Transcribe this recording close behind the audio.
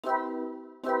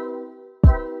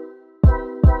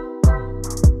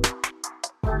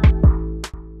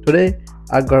Today,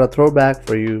 I got a throwback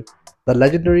for you, the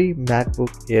legendary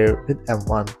MacBook Air with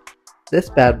M1. This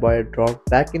bad boy dropped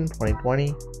back in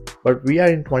 2020, but we are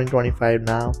in 2025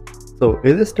 now, so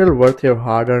is it still worth your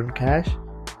hard-earned cash?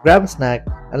 Grab a snack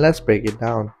and let's break it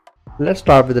down. Let's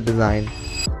start with the design.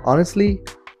 Honestly,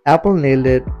 Apple nailed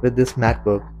it with this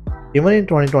MacBook. Even in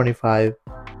 2025,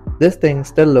 this thing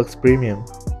still looks premium.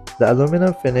 The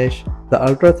aluminum finish, the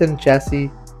ultra-thin chassis,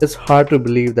 it's hard to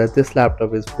believe that this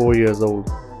laptop is 4 years old.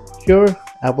 Sure,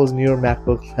 Apple's newer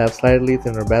MacBooks have slightly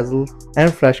thinner bezels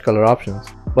and fresh color options,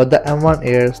 but the M1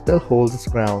 Air still holds its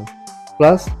ground.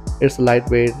 Plus, it's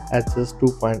lightweight at just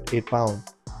 2.8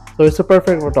 pounds, so it's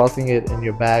perfect for tossing it in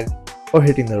your bag or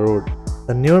hitting the road.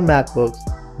 The newer MacBooks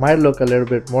might look a little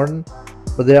bit modern,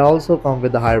 but they also come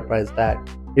with a higher price tag.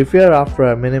 If you're after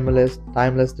a minimalist,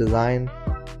 timeless design,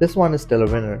 this one is still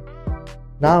a winner.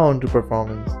 Now on to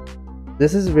performance.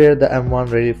 This is where the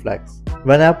M1 really flexes.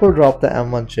 When Apple dropped the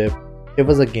M1 chip, it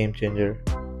was a game changer.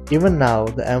 Even now,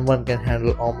 the M1 can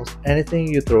handle almost anything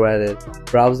you throw at it: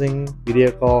 browsing, video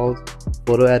calls,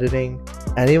 photo editing,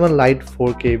 and even light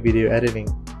 4K video editing.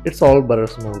 It's all butter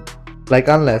smooth. Like,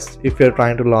 unless if you're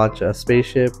trying to launch a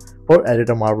spaceship or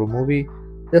edit a Marvel movie,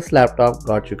 this laptop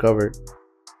got you covered.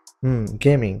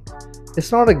 Gaming.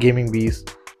 It's not a gaming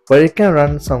beast, but it can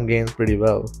run some games pretty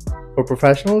well. For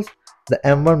professionals, the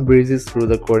M1 breezes through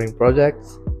the coding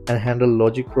projects and handle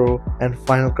Logic Pro and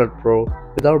Final Cut Pro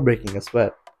without breaking a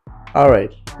sweat.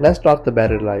 Alright, let's talk the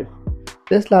battery life.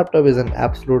 This laptop is an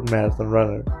absolute marathon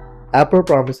runner. Apple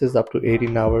promises up to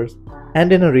 18 hours,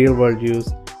 and in a real world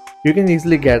use, you can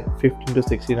easily get 15 to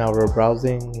 16 hours of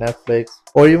browsing, Netflix,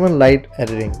 or even light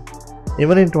editing.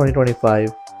 Even in 2025,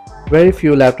 very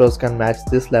few laptops can match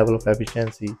this level of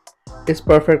efficiency. It's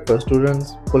perfect for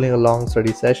students pulling along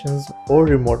study sessions or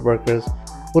remote workers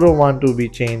who don't want to be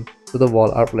chained to the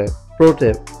wall outlet. Pro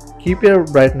tip: keep your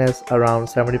brightness around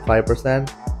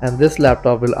 75% and this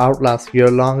laptop will outlast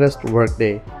your longest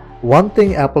workday. One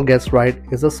thing Apple gets right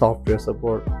is the software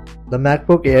support. The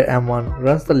MacBook Air M1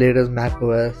 runs the latest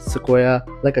macOS Sequoia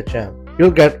like a champ. You'll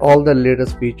get all the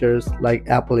latest features like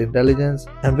Apple Intelligence,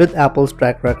 and with Apple's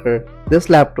track record, this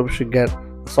laptop should get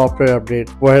a software update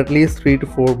for at least 3 to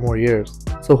 4 more years.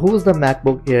 So who's the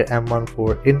MacBook Air M1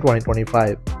 for in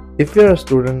 2025? If you're a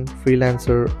student,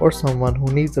 freelancer, or someone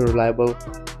who needs a reliable,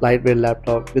 lightweight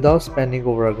laptop without spending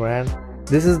over $1,000,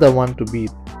 this is the one to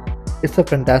beat. It's a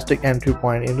fantastic entry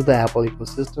point into the Apple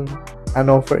ecosystem and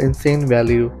offers insane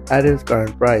value at its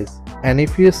current price. And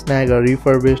if you snag a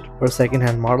refurbished or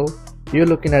second-hand model, you're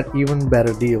looking at even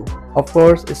better deal. Of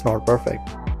course, it's not perfect.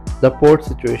 The port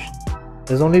situation.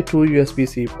 There's only 2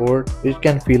 USB-C ports, which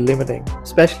can feel limiting,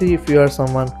 especially if you are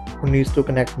someone who needs to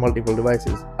connect multiple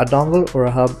devices. A dongle or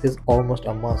a hub is almost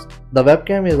a must. The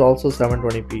webcam is also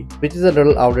 720p, which is a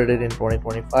little outdated in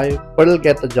 2025, but it'll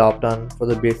get the job done for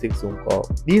the basic Zoom call.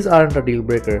 These aren't a deal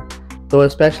breaker, though,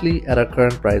 especially at our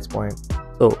current price point.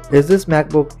 So, is this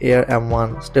MacBook Air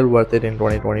M1 still worth it in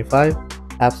 2025?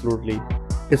 Absolutely.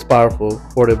 It's powerful,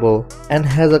 portable, and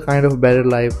has a kind of battery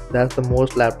life that the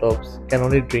most laptops can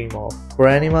only dream of. For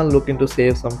anyone looking to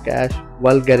save some cash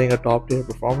while getting a top-tier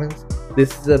performance,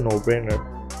 this is a no-brainer.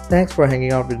 Thanks for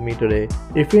hanging out with me today.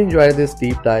 If you enjoyed this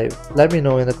deep dive, let me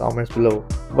know in the comments below.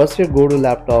 What's your go-to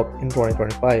laptop in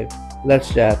 2025?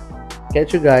 Let's chat.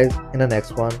 Catch you guys in the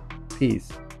next one. Peace.